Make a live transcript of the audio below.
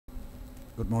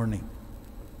Good morning.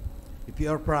 If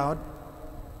you are proud,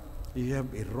 you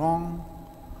have a wrong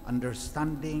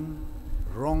understanding,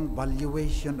 wrong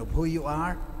valuation of who you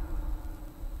are,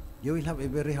 you will have a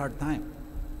very hard time.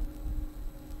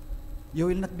 You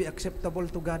will not be acceptable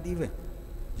to God even.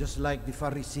 Just like the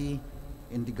Pharisee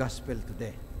in the gospel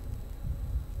today.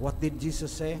 What did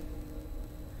Jesus say?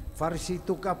 Pharisee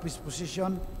took up his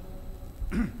position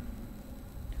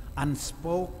and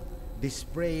spoke this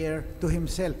prayer to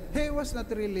himself. He was not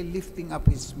really lifting up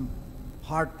his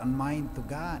heart and mind to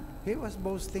God. He was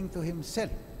boasting to himself.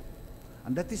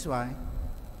 And that is why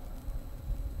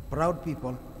proud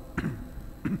people,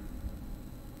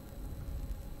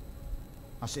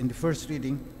 as in the first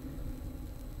reading,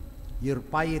 your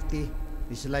piety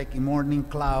is like a morning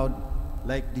cloud,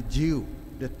 like the dew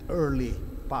that early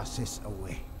passes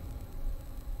away.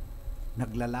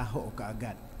 Naglalaho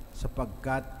kaagad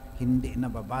sapagkat hindi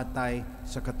nababatay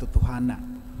sa katotohanan.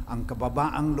 Ang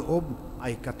kababaang loob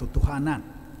ay katotohanan.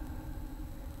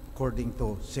 According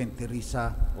to Saint Teresa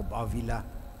of Avila,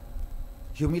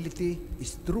 humility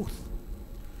is truth.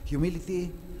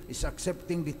 Humility is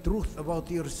accepting the truth about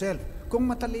yourself. Kung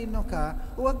matalino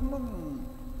ka, huwag mong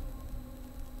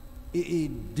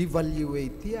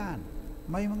i-devaluate yan.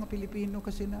 May mga Pilipino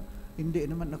kasi na, hindi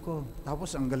naman ako.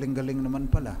 Tapos ang galing-galing naman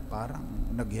pala,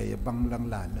 parang nagyayabang lang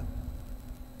lalo.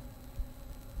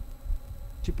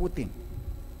 Si Putin,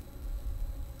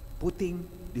 putting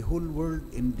the whole world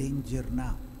in danger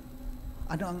now.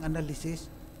 Ano ang analysis?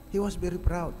 He was very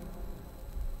proud.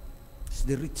 He's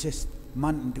the richest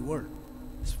man in the world.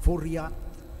 It's 4 yacht.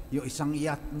 Yung isang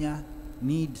yacht niya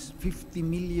needs $50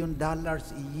 million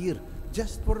a year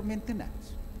just for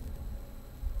maintenance.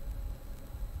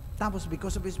 Tapos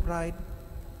because of his pride,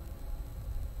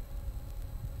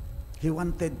 he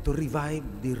wanted to revive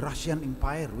the Russian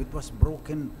Empire, which was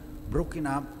broken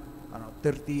up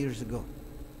 30 years ago.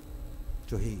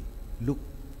 So he looked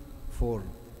for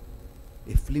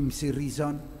a flimsy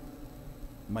reason.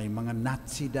 May mga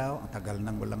Nazi daw, ang tagal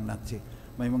nang walang Nazi.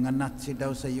 May mga Nazi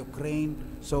daw sa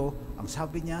Ukraine. So, ang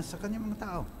sabi niya sa kanyang mga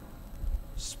tao,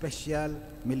 special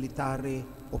military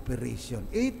operation.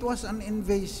 It was an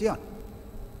invasion.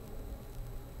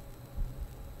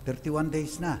 31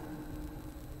 days na.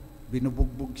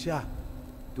 Binubugbog siya.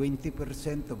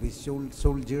 20% of his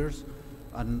soldiers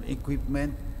and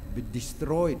equipment be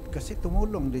destroyed kasi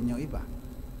tumulong din yung iba.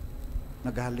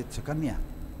 Nagalit sa kanya.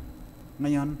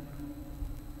 Ngayon,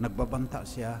 nagbabanta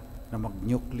siya na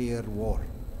mag-nuclear war.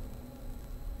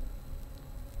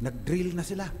 Nag-drill na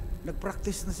sila.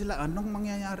 Nag-practice na sila. Anong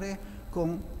mangyayari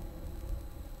kung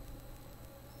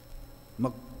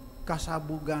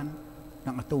magkasabugan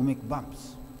ng atomic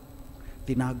bombs?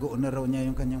 Tinago na raw niya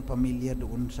yung kanyang pamilya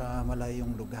doon sa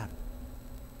malayong lugar.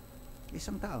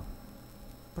 Isang tao.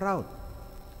 Proud.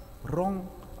 Wrong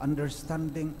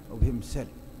understanding of himself.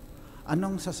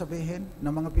 Anong sasabihin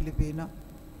ng mga Pilipino?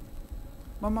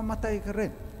 Mamamatay ka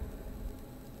rin.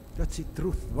 That's the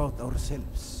truth about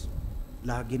ourselves.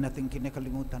 Lagi nating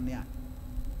kinakalimutan yan.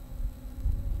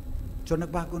 So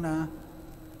nagbago na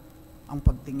ang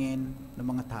pagtingin ng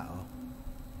mga tao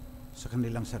sa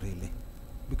kanilang sarili.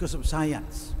 Because of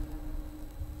science.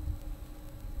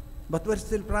 But we're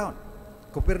still proud.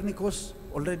 Copernicus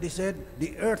already said,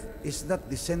 the earth is not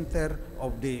the center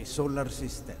of the solar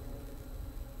system.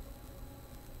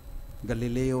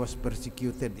 Galileo was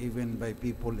persecuted even by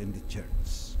people in the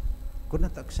church. Could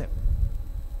not accept.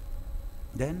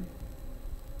 Then,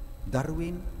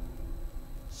 Darwin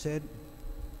said,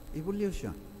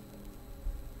 evolution.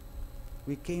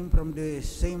 We came from the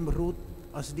same root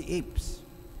as the apes.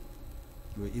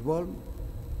 We evolved,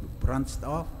 we branched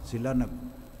off, sila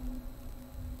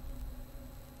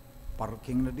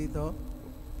parking na dito,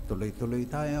 tuloy-tuloy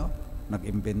tayo,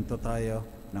 nag-imbento tayo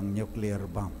ng nuclear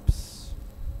bombs.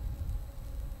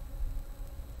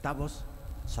 Tapos,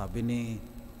 sabi ni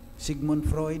Sigmund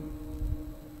Freud,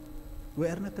 we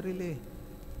are not really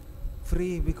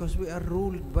free because we are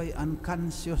ruled by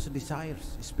unconscious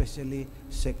desires, especially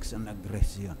sex and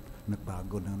aggression.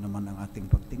 Nagbago na naman ang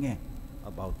ating pagtingin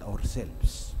about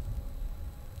ourselves.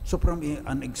 So from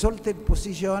an exalted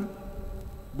position,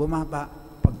 bumaba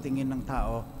pagtingin ng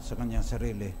tao sa kanyang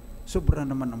sarili. Sobra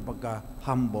naman ang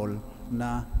pagka-humble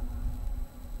na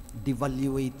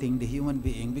devaluating the human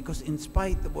being because in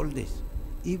spite of all this,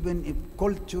 even if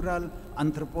cultural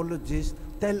anthropologists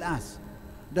tell us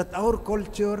that our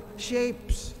culture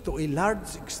shapes to a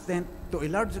large extent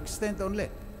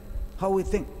only how we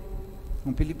think.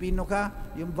 Kung Pilipino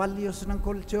ka, yung values ng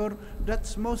culture,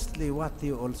 that's mostly what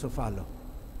you also follow.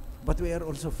 But we are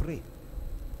also free.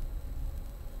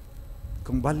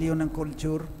 Kung value ng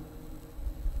culture,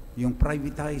 yung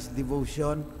privatized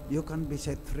devotion, you can be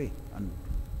set free and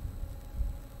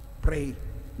pray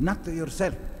not to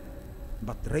yourself,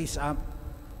 but raise up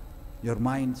your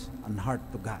minds and heart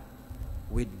to God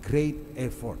with great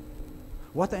effort.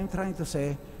 What I'm trying to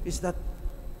say is that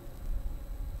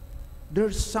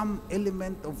there's some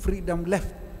element of freedom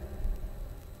left.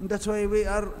 And that's why we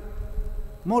are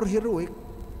more heroic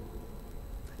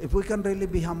if we can really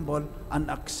be humble and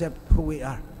accept who we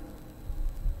are.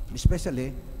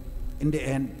 Especially, in the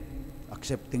end,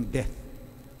 accepting death.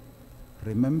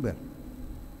 Remember,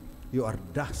 you are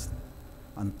dust,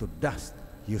 and to dust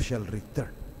you shall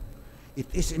return. It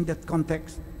is in that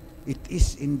context, it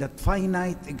is in that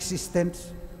finite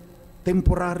existence,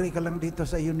 temporary ka lang dito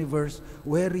sa universe,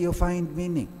 where you find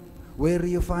meaning, where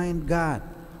you find God,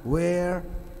 where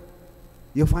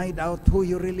you find out who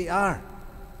you really are.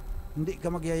 Hindi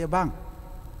ka magyayabang.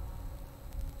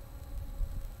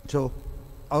 So,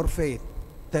 our faith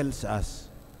tells us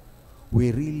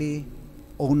we really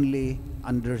only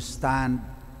understand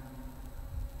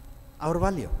our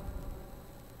value.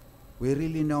 We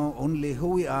really know only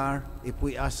who we are if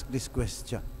we ask this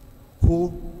question.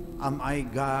 Who am I,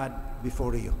 God,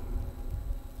 before you?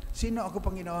 Sino ako,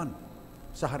 Panginoon,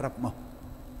 sa harap mo?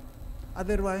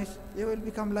 Otherwise, you will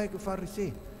become like a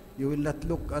Pharisee. You will not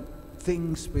look at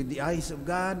things with the eyes of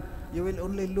God. You will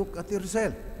only look at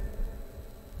yourself.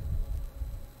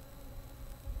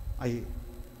 I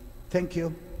thank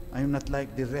you. I am not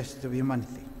like the rest of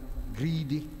humanity.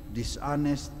 Greedy,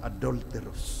 dishonest,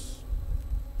 adulterous.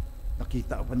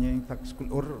 Nakita pa niya yung tax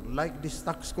collector, or like this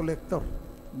tax collector,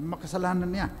 makasalanan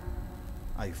niya.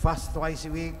 I fast twice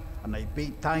a week and I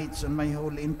pay tithes on my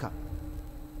whole income.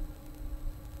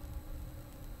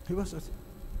 He was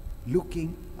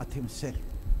looking at himself,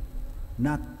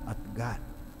 not at God.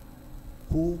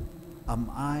 Who am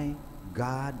I,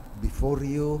 God, before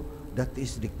you? That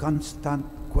is the constant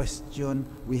question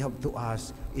we have to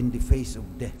ask in the face of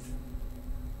death.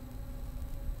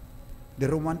 The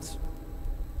Romans,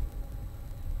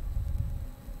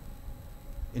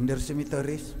 in their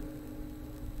cemeteries,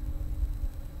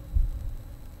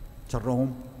 sa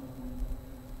Rome,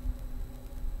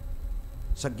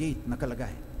 sa gate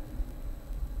nakalagay,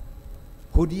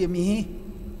 Hodie mihi,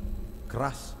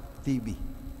 Cross TV.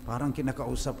 Parang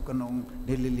kinakausap ko noong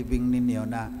nililibing ninyo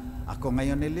na ako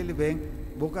ngayon nililibing,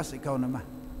 bukas ikaw naman.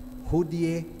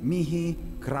 Hodie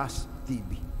mihi, Cross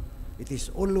TV. It is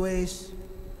always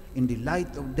in the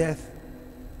light of death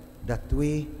that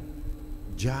we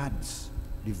judge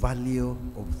the value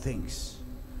of things,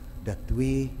 that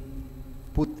we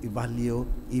put a value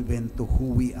even to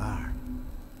who we are.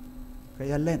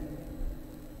 Kaya Lent,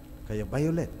 kaya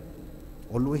Violet,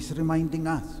 always reminding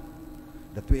us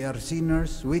that we are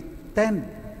sinners with 10.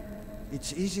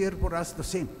 It's easier for us to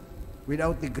sin.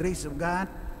 Without the grace of God,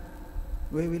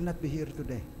 we will not be here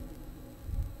today.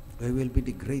 We will be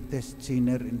the greatest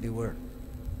sinner in the world.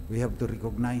 We have to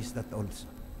recognize that also.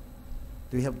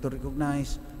 We have to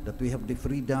recognize that we have the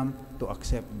freedom to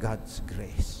accept God's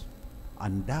grace.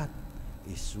 And that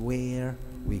is where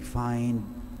we find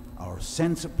our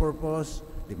sense of purpose,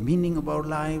 the meaning of our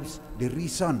lives, the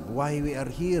reason why we are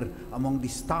here among the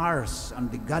stars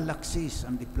and the galaxies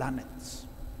and the planets.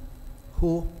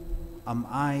 Who am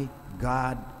I,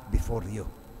 God, before you?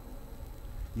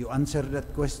 You answer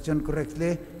that question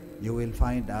correctly, you will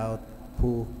find out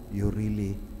who you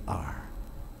really are.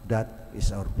 That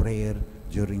is our prayer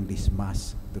during this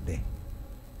Mass today.